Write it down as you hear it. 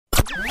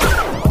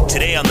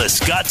Today on The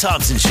Scott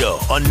Thompson Show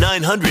on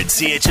 900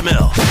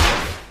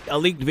 CHML. A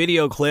leaked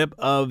video clip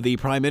of the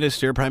Prime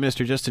Minister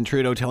Justin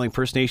Trudeau, telling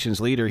First Nations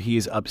leader he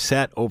is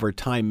upset over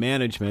time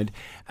management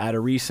at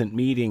a recent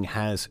meeting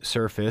has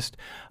surfaced.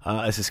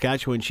 A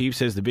Saskatchewan chief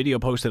says the video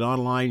posted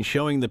online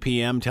showing the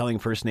PM telling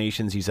First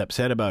Nations he's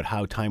upset about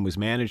how time was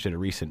managed at a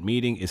recent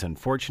meeting is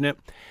unfortunate.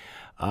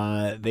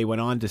 They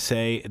went on to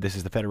say, this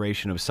is the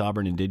Federation of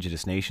Sovereign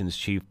Indigenous Nations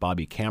chief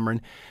Bobby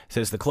Cameron,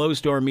 says the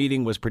closed-door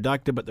meeting was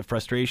productive, but the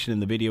frustration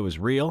in the video is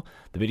real.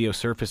 The video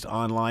surfaced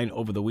online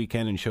over the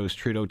weekend and shows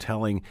Trudeau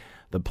telling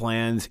the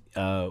plan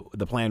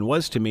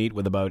was to meet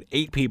with about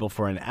 8 people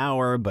for an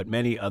hour, but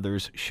many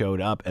others showed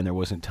up and there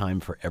wasn't time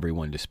for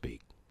everyone to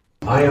speak.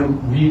 I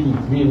am really,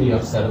 really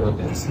upset about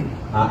this.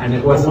 And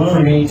it wasn't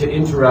for me to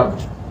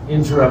interrupt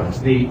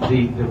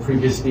the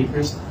previous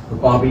speakers, but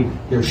Bobby,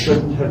 there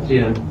shouldn't have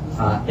been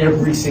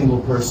every single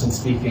person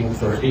speaking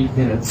for 8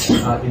 minutes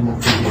in the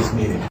previous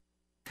meeting.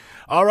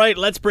 All right,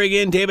 let's bring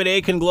in David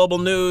Akin, Global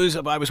News.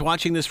 I was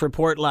watching this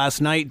report last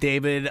night,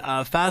 David.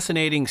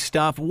 Fascinating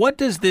stuff. What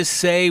does this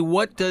say?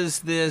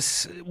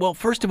 Well,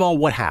 first of all,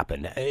 what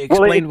happened?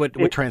 Explain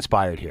what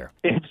transpired here.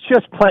 It's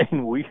just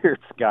plain weird,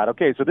 Scott.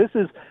 Okay, so this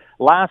is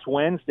last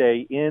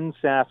Wednesday in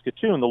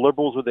Saskatoon. The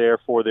Liberals were there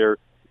for their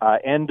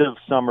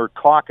end-of-summer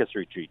caucus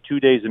retreat, 2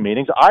 days of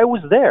meetings. I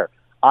was there.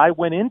 I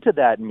went into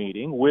that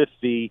meeting with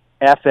the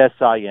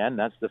FSIN,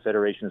 that's the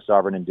Federation of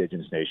Sovereign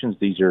Indigenous Nations.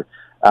 These are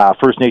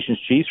First Nations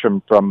chiefs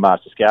from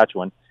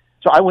Saskatchewan.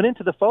 So I went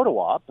into the photo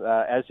op,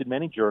 as did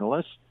many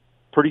journalists.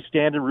 Pretty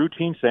standard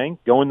routine thing.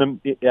 Go in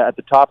at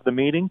the top of the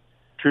meeting.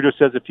 Trudeau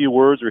says a few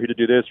words, we're here to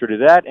do this or do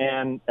that,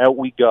 and out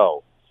we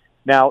go.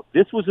 Now,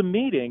 this was a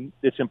meeting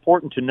that's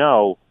important to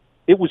know.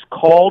 It was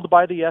called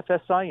by the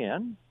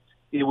FSIN.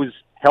 It was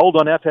held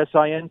on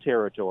FSIN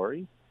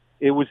territory.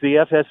 It was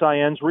the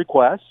FSIN's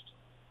request.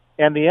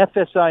 And the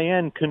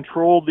FSIN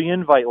controlled the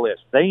invite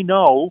list. They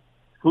know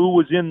who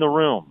was in the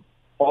room,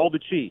 all the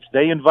chiefs.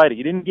 They invited.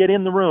 You didn't get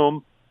in the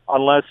room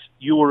unless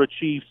you were a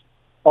chief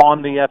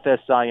on the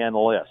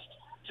FSIN list.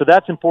 So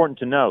that's important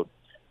to note.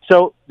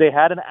 So they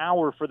had an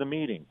hour for the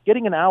meeting.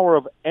 Getting an hour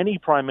of any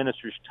prime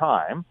minister's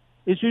time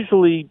is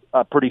usually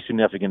a pretty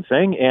significant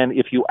thing. And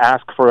if you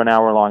ask for an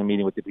hour-long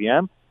meeting with the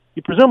PM,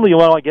 you presumably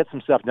want to get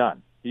some stuff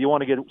done. You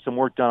want to get some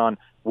work done on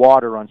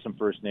water on some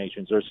First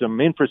Nations or some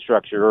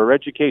infrastructure or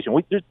education.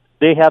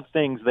 They have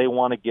things they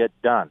want to get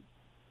done.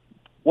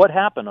 What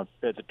happened, as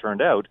it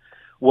turned out,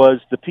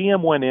 was the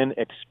PM went in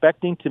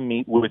expecting to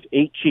meet with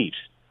 8 chiefs.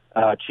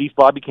 Chief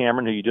Bobby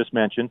Cameron, who you just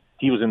mentioned,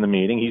 he was in the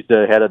meeting. He's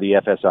the head of the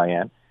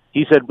FSIN.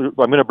 He said, I'm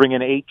going to bring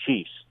in 8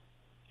 chiefs.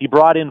 He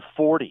brought in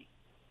 40.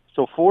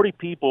 So 40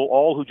 people,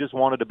 all who just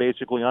wanted to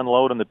basically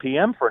unload on the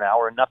PM for an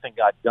hour, and nothing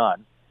got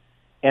done.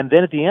 And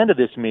then at the end of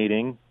this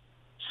meeting,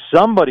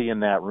 somebody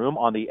in that room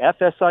on the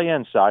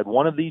FSIN side,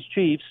 one of these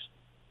chiefs,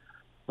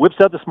 whips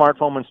out the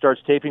smartphone and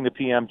starts taping the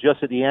PM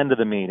just at the end of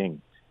the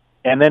meeting,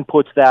 and then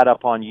puts that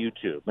up on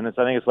YouTube. And I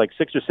think it's like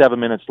 6 or 7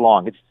 minutes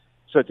long.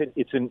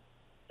 It's an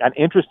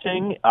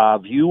interesting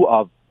view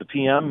of the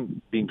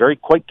PM being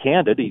quite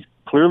candid. He's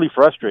clearly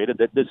frustrated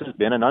that this has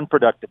been an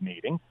unproductive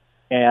meeting.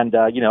 And,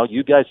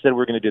 you guys said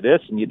we're going to do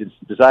this, and you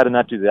decided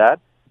not to do that.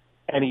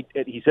 And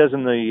he says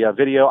in the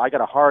video, I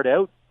got a hard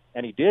out,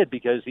 and he did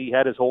because he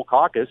had his whole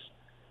caucus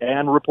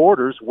and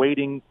reporters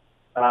waiting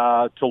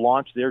to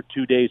launch their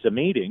 2 days of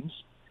meetings.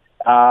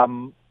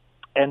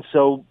 And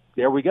so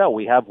there we go.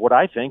 We have what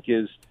I think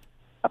is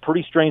a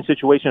pretty strange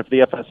situation for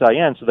the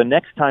FSIN. So the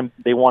next time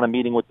they want a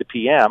meeting with the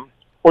PM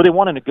or they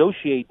want to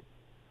negotiate,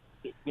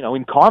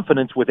 in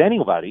confidence with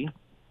anybody,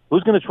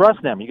 who's going to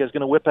trust them? You guys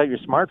going to whip out your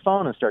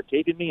smartphone and start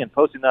taping me and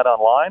posting that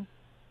online?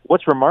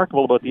 What's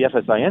remarkable about the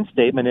FSIN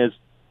statement is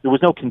there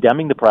was no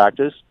condemning the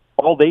practice.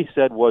 All they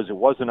said was it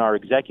wasn't our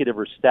executive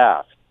or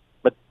staff.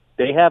 But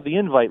they have the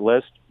invite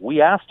list.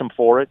 We asked them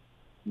for it.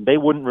 They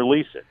wouldn't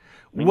release it.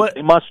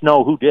 They must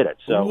know who did it.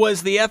 So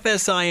was the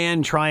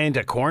FSIN trying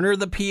to corner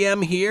the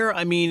PM here?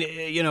 I mean,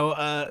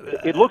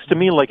 it looks to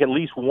me like at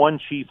least one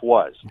chief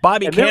was.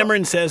 Bobby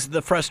Cameron says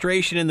the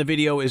frustration in the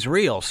video is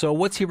real. So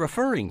what's he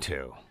referring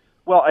to?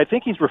 Well, I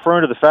think he's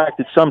referring to the fact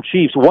that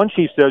one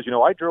chief says,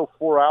 I drove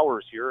 4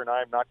 hours here and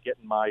I'm not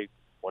getting my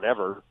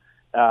whatever.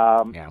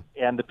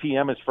 And the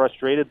PM is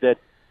frustrated that,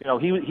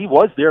 he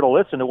was there to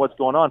listen to what's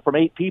going on from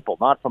 8 people,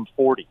 not from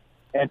 40,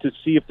 and to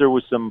see if there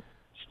was some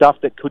stuff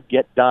that could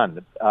get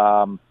done,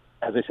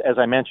 as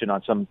I mentioned,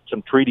 on some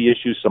treaty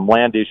issues, some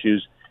land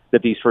issues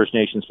that these First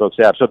Nations folks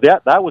have. So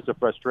that was a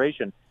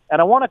frustration.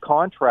 And I want to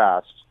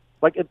contrast,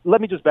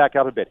 let me just back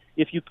up a bit.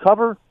 If you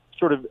cover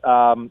sort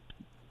of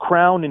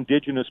Crown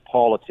Indigenous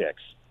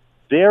politics,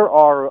 there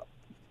are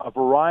a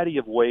variety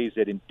of ways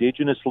that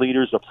Indigenous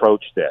leaders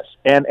approach this,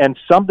 and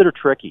some that are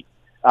tricky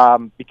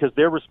because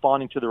they're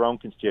responding to their own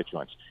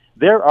constituents.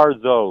 There are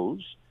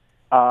those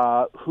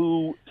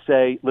who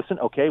say, listen,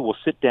 okay, we'll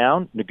sit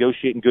down,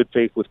 negotiate in good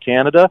faith with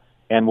Canada,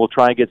 and we'll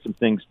try and get some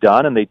things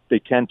done. And they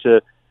tend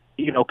to,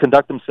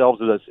 conduct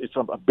themselves as it's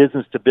a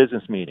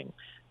business-to-business meeting.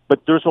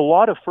 But there's a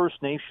lot of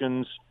First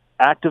Nations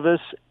activists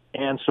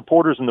and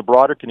supporters in the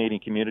broader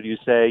Canadian community who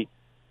say,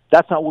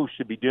 that's not what we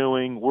should be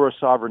doing. We're a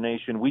sovereign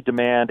nation. We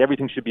demand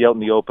everything should be out in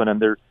the open,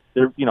 and they're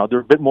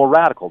a bit more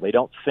radical. They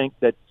don't think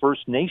that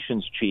First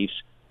Nations chiefs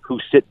who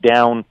sit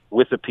down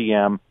with a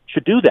PM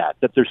should do that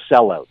they're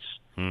sellouts.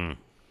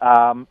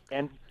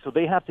 And so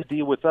they have to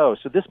deal with those.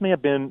 So this may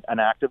have been an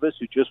activist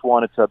who just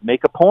wanted to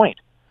make a point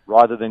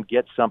rather than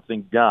get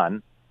something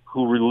done,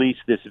 who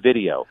released this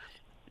video.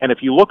 And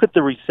if you look at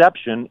the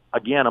reception,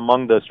 again,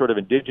 among the sort of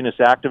Indigenous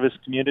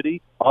activist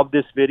community of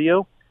this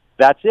video,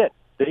 that's it.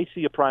 They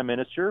see a prime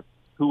minister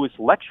who is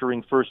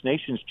lecturing First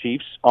Nations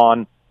chiefs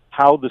on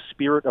how the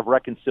spirit of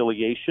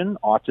reconciliation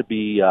ought to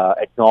be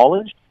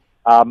acknowledged,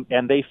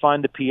 and they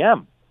find the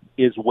PM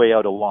is way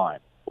out of line.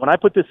 When I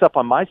put this up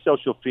on my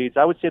social feeds,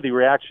 I would say the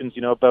reactions,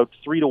 about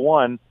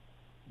 3-1,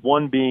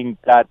 one being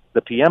that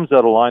the PM's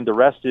out of line, the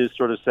rest is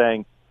sort of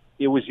saying,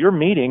 it was your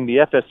meeting, the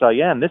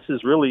FSIN, this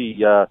is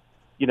really,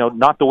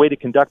 not the way to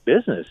conduct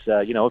business,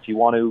 if you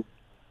want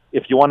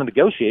to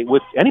negotiate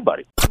with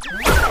anybody.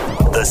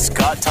 The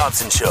Scott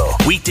Thompson Show,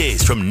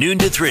 weekdays from noon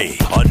to 3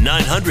 on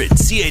 900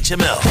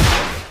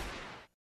 CHML.